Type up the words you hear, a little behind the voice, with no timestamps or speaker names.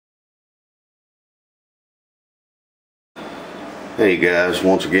Hey guys,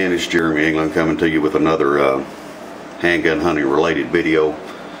 once again it's Jeremy England coming to you with another handgun hunting related video,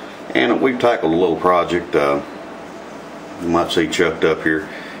 and we've tackled a little project you might see chucked up here.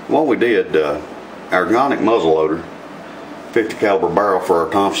 What we did, our ergonomic muzzleloader 50 caliber barrel for our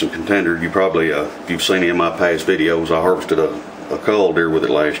Thompson Contender. You probably if you've seen any of my past videos, I harvested a cull deer with it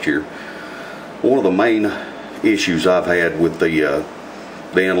last year. One of the main issues I've had with the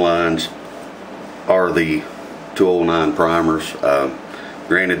inlines are the 209 primers.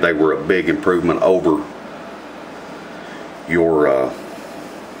 Granted, they were a big improvement over your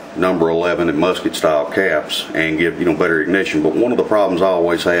number 11 and musket style caps and give better ignition. But one of the problems I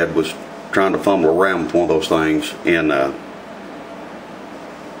always had was trying to fumble around with one of those things in the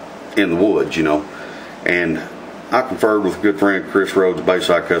woods, And I conferred with a good friend Chris Rhodes,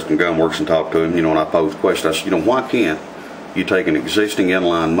 Bayside Custom Gun Works, and talked to him, and I posed a question. I said, why can't you take an existing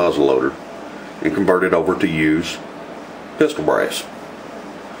inline muzzleloader and convert it over to use pistol brass?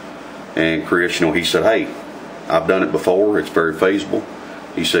 And Chris, he said, hey, I've done it before, it's very feasible.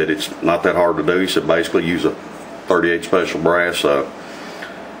 He said it's not that hard to do. He said basically use a 38 special brass,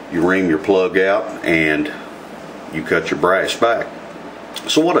 you ream your plug out and you cut your brass back.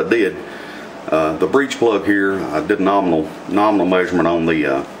 So what I did, the breech plug here, I did nominal measurement on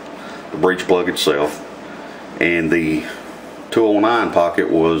the breech plug itself, and the 209 pocket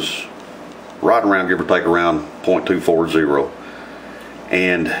was right around, give or take, around 0.240.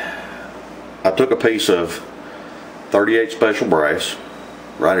 And I took a piece of 38 special brass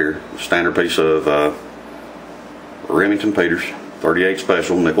right here, standard piece of Remington Peters 38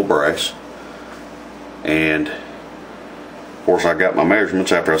 special nickel brass, and of course I got my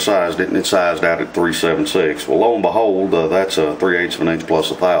measurements after I sized it, and it sized out at 376. Well, lo and behold, that's a 3/8 of an inch plus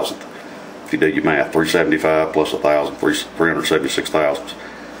a thousandth. If you do your math, 375 plus a thousand, 376 thousandths.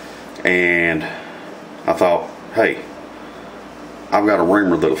 And I thought, hey, I've got a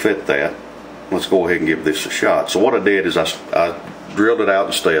reamer that'll fit that. Let's go ahead and give this a shot. So what I did is I drilled it out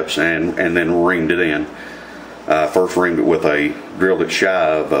in steps and then reamed it in. First reamed it with drilled it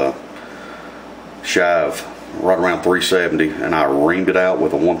shy of right around 370, and I reamed it out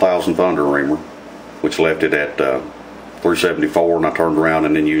with a 1,000th under reamer, which left it at 374, and I turned around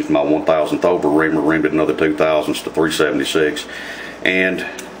and then used my 1,000th over reamer, reamed it another 2,000ths to 376, and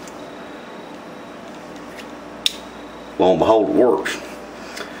lo and behold, it works.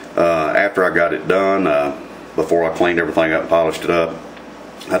 After I got it done, before I cleaned everything up and polished it up,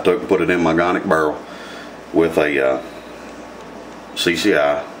 I put it in my gonic barrel with a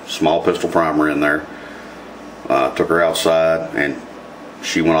CCI small pistol primer in there. Took her outside and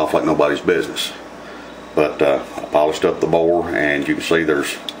she went off like nobody's business. But I polished up the bore, and you can see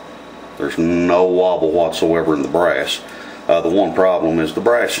there's no wobble whatsoever in the brass. The one problem is the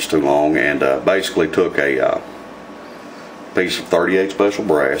brass is too long, and basically took a piece of 38 special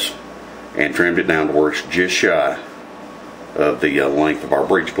brass and trimmed it down to where it's just shy of the length of our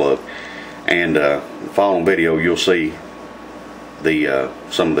breech plug. And in the following video you'll see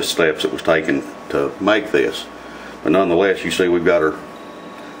some of the steps that was taken to make this. But nonetheless, you see we've got our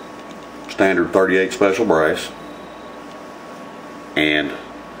standard 38 special brass, and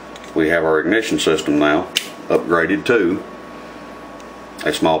we have our ignition system now upgraded to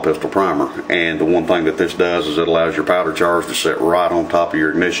a small pistol primer. And the one thing that this does is it allows your powder charge to sit right on top of your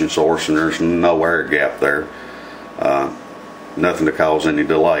ignition source, and there's no air gap there, nothing to cause any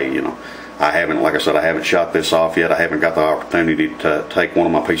delay. I haven't, like I said, I haven't shot this off yet. I haven't got the opportunity to take one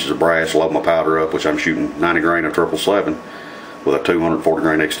of my pieces of brass, load my powder up, which I'm shooting 90 grain of 777 with a 240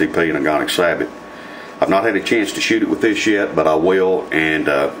 grain XTP and a gonic sabot. I've not had a chance to shoot it with this yet, but I will. And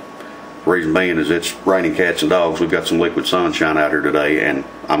the reason being is it's raining cats and dogs. We've got some liquid sunshine out here today, and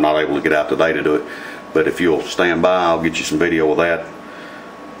I'm not able to get out today to do it. But if you'll stand by, I'll get you some video of that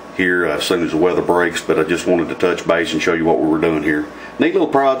here as soon as the weather breaks. But I just wanted to touch base and show you what we were doing here. Neat little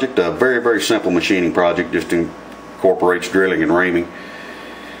project, a very, very simple machining project, just incorporates drilling and reaming.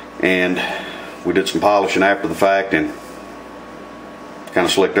 And we did some polishing after the fact and kind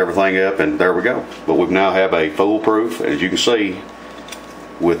of slicked everything up, and there we go. But we now have a foolproof, as you can see,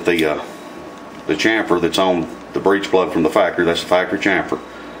 with the chamfer that's on the breech plug from the factory. That's the factory chamfer.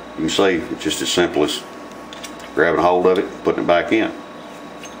 You can see it's just as simple as grabbing a hold of it, putting it back in.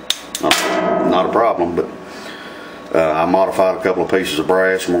 Not a problem, but I modified a couple of pieces of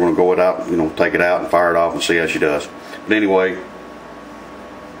brass, and we're going to go it out, take it out and fire it off and see how she does. But anyway,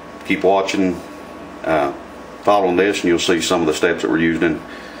 keep watching, following this, and you'll see some of the steps that we're using in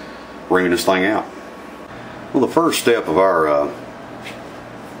reaming this thing out. Well, the first step of our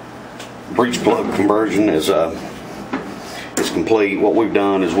breech plug conversion is complete. What we've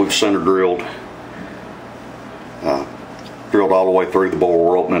done is we've center drilled drilled all the way through the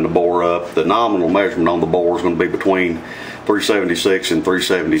bore. We're opening the bore up. The nominal measurement on the bore is going to be between 376 and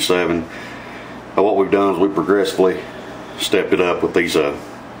 377. But what we've done is we progressively stepped it up with these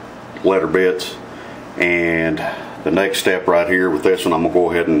letter bits. And the next step right here with this one, I'm going to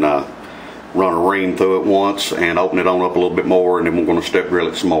go ahead and run a ream through it once and open it on up a little bit more, and then we're going to step drill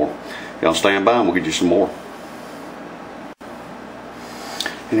it some more. Y'all stand by and we'll get you some more.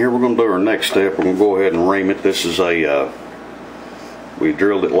 And here we're going to do our next step. We're going to go ahead and ream it. This is a, we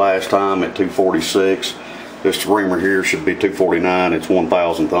drilled it last time at 246. This reamer here should be 249. It's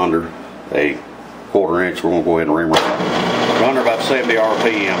 1,000th under a quarter inch. We're going to go ahead and ream it. We're under about 70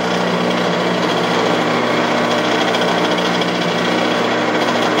 RPM.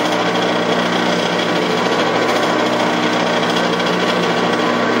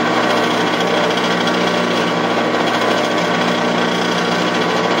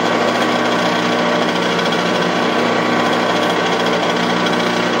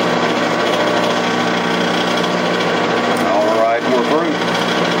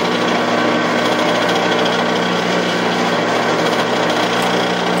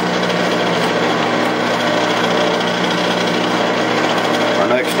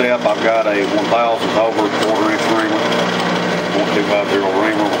 I've got a 1,000th over quarter-inch reamer, 1250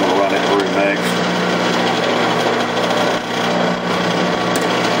 reamer. We're going to run it through next.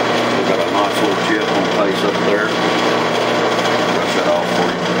 We've got a nice little chip on the face up there. Brush that off for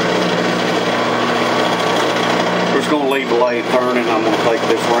you. We're just going to leave the lathe turning. I'm going to take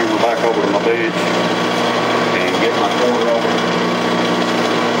this reamer back over to my bench and get my quarter over.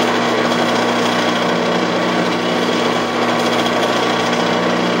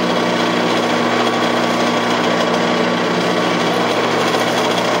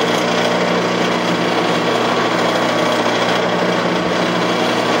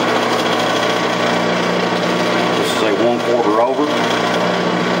 Quarter over.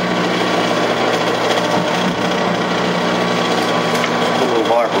 Put a little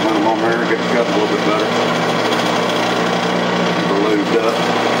viper venom on there, get it cut a little bit better. We're lubed up.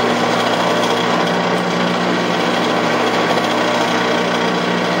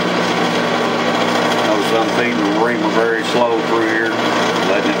 Notice I'm feeding the reamer very slow through here,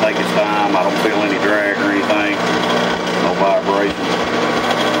 letting it take its time. I don't feel any drag or anything. No vibration.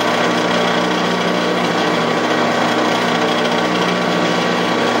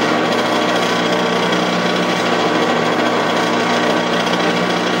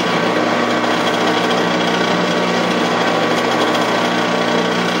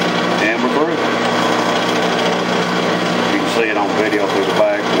 Video through the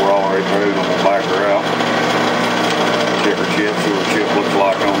back. We're already through, and I'm going to back her out. Check her chip, see what her chip looks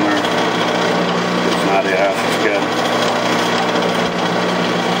like on there. Get an idea how she's cut.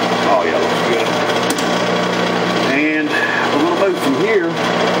 Oh yeah, looks good. And we're going to move from here,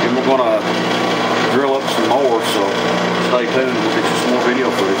 and we're going to drill up some more, so stay tuned. We'll get you some more video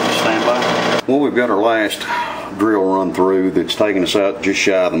footage. Just stand by. Well, we've got our last drill run through that's taking us out just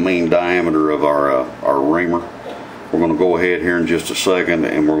shy of the mean diameter of our reamer. We're going to go ahead here in just a second,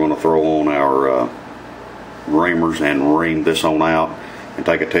 and we're going to throw on our reamers and ream this on out and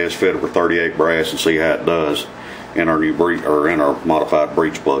take a test fit with 38 brass and see how it does in our new in our modified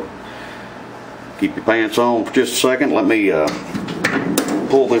breech plug. Keep your pants on for just a second. Let me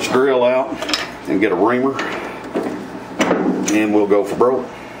pull this drill out and get a reamer, and we'll go for broke.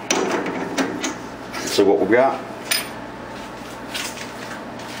 See what we've got.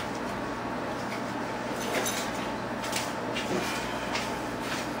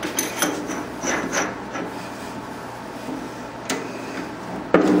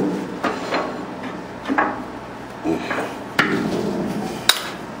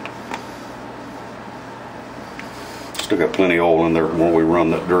 Still got plenty of oil in there when we run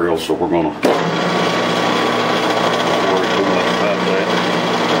that drill, so we're going to not worry too much about that.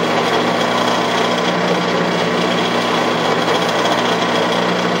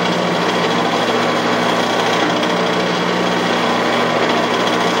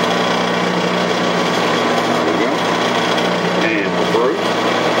 There we go. And we're through.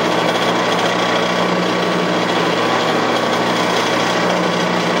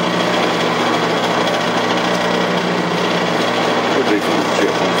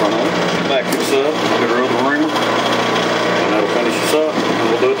 Back this up, get our other reamer, and that'll finish us up, and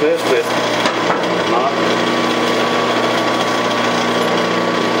we'll do a test fit. If not,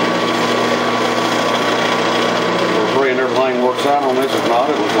 we're free and everything works out on this. If not,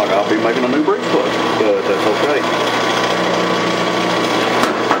 it looks like I'll be making a new breech plug, but that's okay.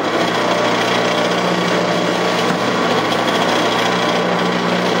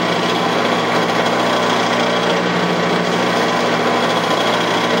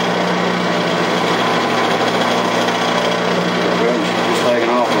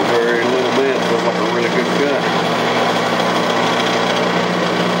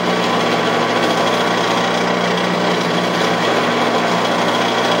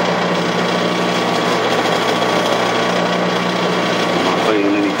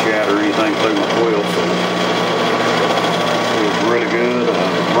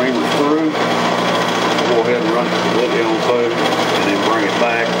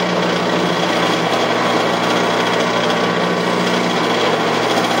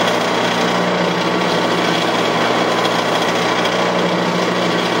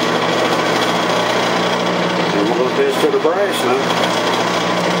 put this to the brass now.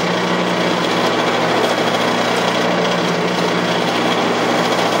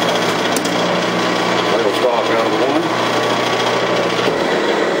 Little stock out of one.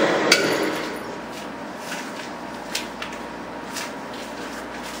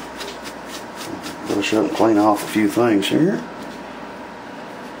 Brush up and clean off a few things here.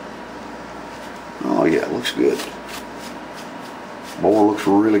 Oh yeah, it looks good. Bore looks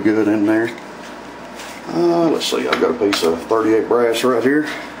really good in there. Let's see, I've got a piece of 38 brass right here.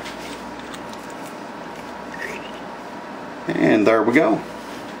 And there we go.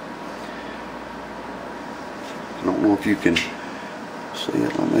 I don't know if you can see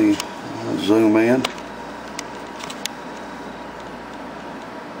it. Let me zoom in.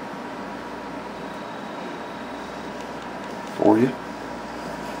 For you.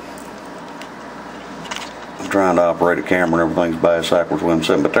 I'm trying to operate a camera and everything's backwards when I'm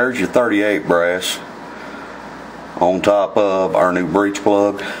sitting, but there's your 38 brass on top of our new breech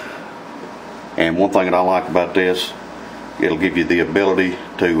plug. And one thing that I like about this, it'll give you the ability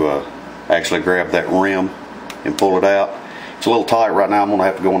to actually grab that rim and pull it out. It's a little tight right now. I'm going to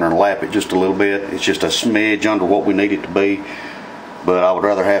have to go in there and lap it just a little bit. It's just a smidge under what we need it to be, but I would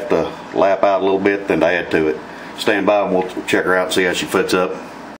rather have to lap out a little bit than to add to it. Stand by and we'll check her out and see how she fits up.